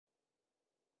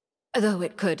Though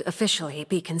it could officially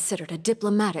be considered a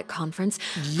diplomatic conference,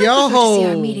 Yo! I prefer to see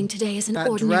our meeting today as an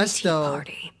ordinary tea though.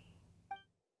 party.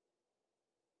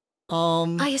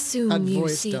 I assume you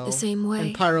see it the same way,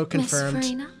 and Pyro Miss confirmed.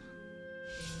 Furina?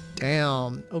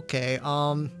 Damn. Okay.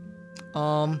 I'm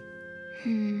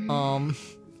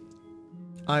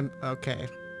okay.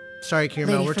 Sorry, Kirima.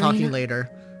 Lady We're Furina? talking later.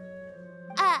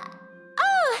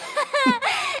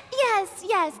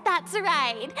 Yes, that's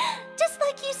right. Just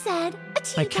like you said, a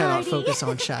tea party. I cannot focus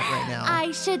on chat right now.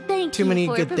 I should thank Too you many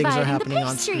for good things are providing happening the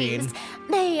on pastries. screen.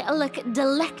 They look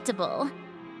delectable.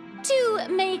 To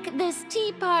make this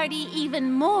tea party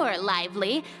even more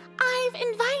lively, I've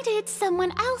invited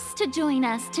someone else to join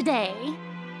us today.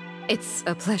 It's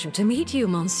a pleasure to meet you,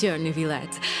 Monsieur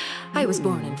Neuvillette. I was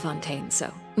born in Fontaine,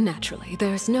 so naturally,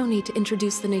 there's no need to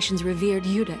introduce the nation's revered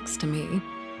Eudex to me.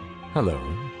 Hello.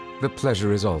 The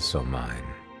pleasure is also mine.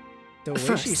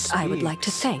 First, I would like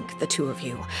to thank the two of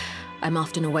you. I'm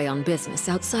often away on business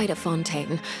outside of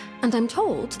Fontaine, and I'm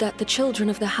told that the children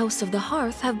of the House of the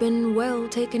Hearth have been well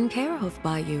taken care of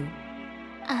by you.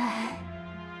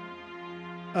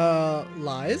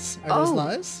 Lies? Are those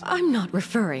lies? I'm not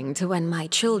referring to when my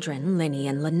children, Linny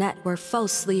and Lynette, were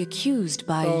falsely accused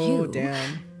by you. Oh,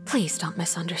 damn. Please don't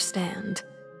misunderstand.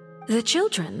 The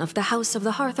children of the House of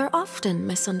the Hearth are often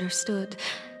misunderstood,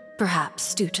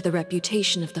 perhaps due to the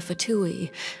reputation of the Fatui.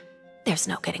 There's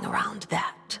no getting around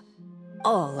that.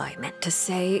 All I meant to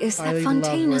say is that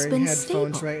Fontaine has been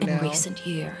stable in recent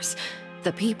years.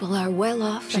 The people are well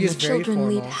off and the children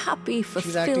lead happy,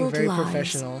 fulfilled lives.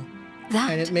 Professional.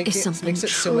 That and is something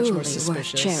truly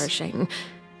worth cherishing,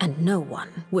 and no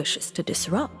one wishes to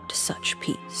disrupt such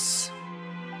peace.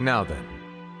 Now then,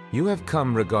 you have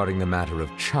come regarding the matter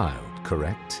of child,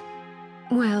 correct?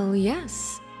 Well,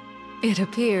 yes. It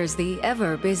appears the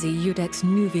ever-busy Eudex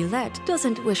Neuvillette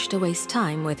doesn't wish to waste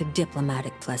time with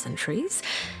diplomatic pleasantries,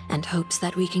 and hopes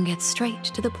that we can get straight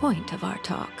to the point of our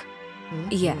talk.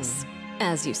 Yes,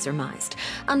 as you surmised,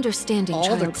 understanding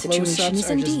child situation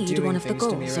is indeed one of the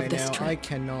goals of this trip. I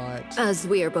cannot. As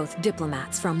we are both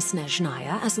diplomats from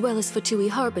Snezhnaya, as well as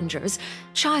Fatui Harbingers,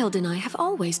 Child and I have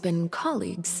always been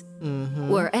colleagues.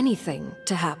 Were anything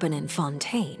to happen in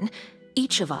Fontaine,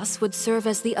 each of us would serve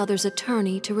as the other's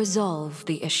attorney to resolve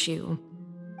the issue.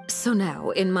 So now,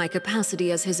 in my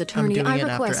capacity as his attorney, I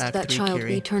request that Child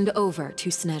be turned over to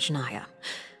Snezhnaya.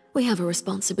 We have a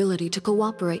responsibility to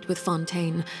cooperate with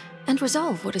Fontaine and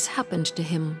resolve what has happened to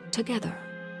him together.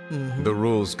 The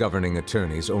rules governing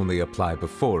attorneys only apply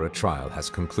before a trial has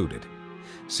concluded.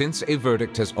 Since a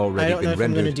verdict has already been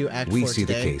rendered, we see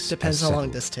the case. Depends how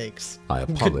long this takes. I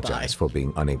apologize for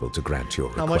being unable to grant your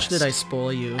request. How much did I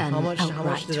spoil you? How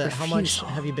much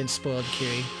have you been spoiled,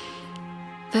 Kiri?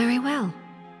 Very well.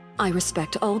 I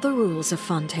respect all the rules of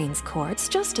Fontaine's courts,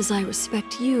 just as I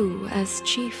respect you as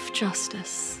Chief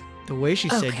Justice. The way she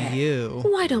said you.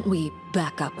 Why don't we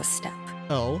back up a step?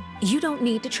 Oh? You don't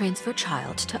need to transfer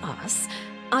Child to us.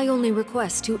 I only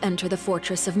request to enter the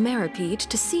fortress of Meripede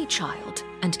to see Child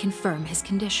and confirm his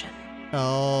condition.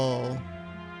 Oh.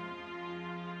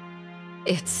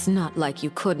 It's not like you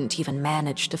couldn't even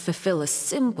manage to fulfill a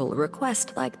simple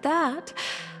request like that.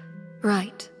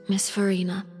 Right, Miss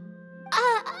Furina?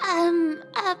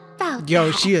 About Yo,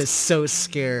 that. she is so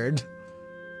scared.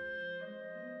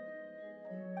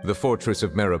 The fortress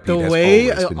of Meripede The has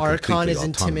way always been Archon is autonomous.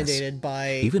 intimidated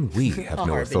by Even we have no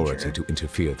Harbinger. authority to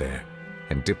interfere there,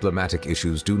 and diplomatic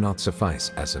issues do not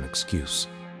suffice as an excuse.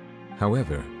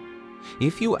 However,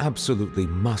 if you absolutely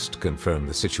must confirm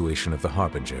the situation of the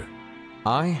Harbinger,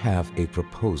 I have a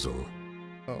proposal.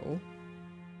 Oh?